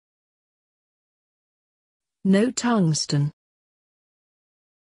No tungsten.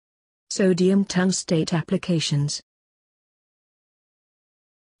 Sodium tungstate applications.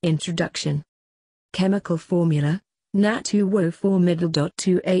 Introduction. Chemical formula,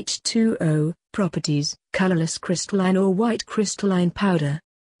 Na2O4-2H2O, properties, colorless crystalline or white crystalline powder.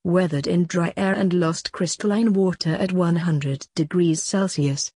 Weathered in dry air and lost crystalline water at 100 degrees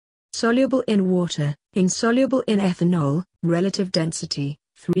Celsius. Soluble in water, insoluble in ethanol, relative density,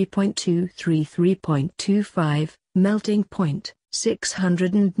 3.2-3.25, melting point,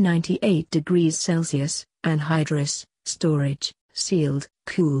 698 degrees Celsius, anhydrous, storage, sealed,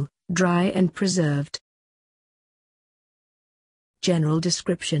 cool, dry and preserved. General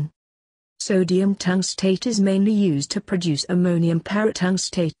description. Sodium tungstate is mainly used to produce ammonium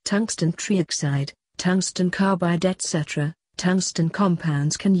paratungstate, tungsten trioxide, tungsten carbide etc. Tungsten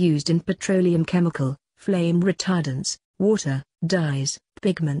compounds can used in petroleum chemical, flame retardants, water, dyes,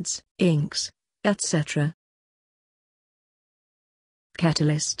 pigments, inks, etc.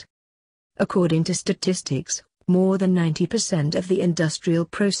 Catalyst. According to statistics, more than 90% of the industrial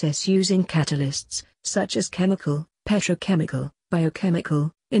process using catalysts, such as chemical, petrochemical,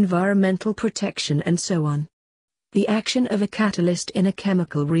 biochemical, environmental protection and so on. The action of a catalyst in a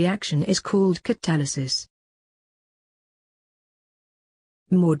chemical reaction is called catalysis.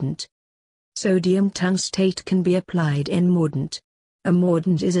 Mordant. Sodium tungstate can be applied in mordant. A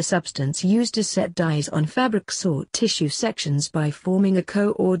mordant is a substance used to set dyes on fabrics or tissue sections by forming a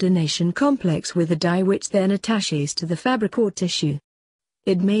coordination complex with a dye which then attaches to the fabric or tissue.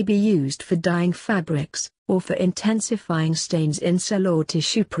 It may be used for dyeing fabrics, or for intensifying stains in cell or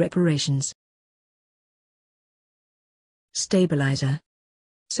tissue preparations. Stabilizer.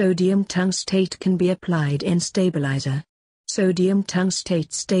 Sodium tungstate can be applied in stabilizer. Sodium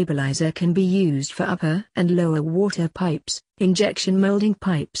tungstate stabilizer can be used for upper and lower water pipes, injection molding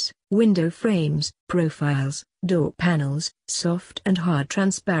pipes, window frames, profiles, door panels, soft and hard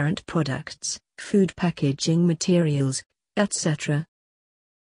transparent products, food packaging materials, etc.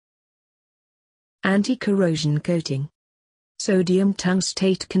 Anti-corrosion coating. Sodium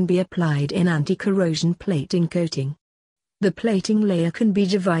tungstate can be applied in anti-corrosion plating coating. The plating layer can be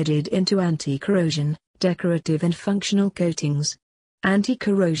divided into anti-corrosion, decorative and functional coatings.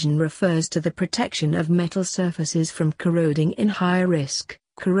 Anti-corrosion refers to the protection of metal surfaces from corroding in high-risk,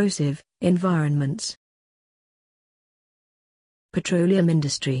 corrosive, environments. Petroleum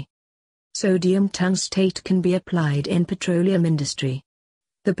industry. Sodium tungstate can be applied in petroleum industry.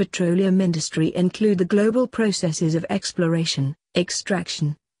 The petroleum industry include the global processes of exploration,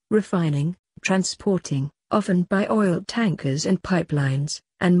 extraction, refining, transporting, often by oil tankers and pipelines,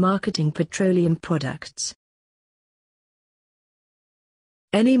 and marketing petroleum products.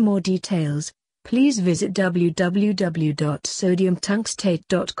 Any more details, please visit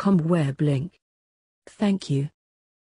www.sodiumtungstate.com web link. Thank you.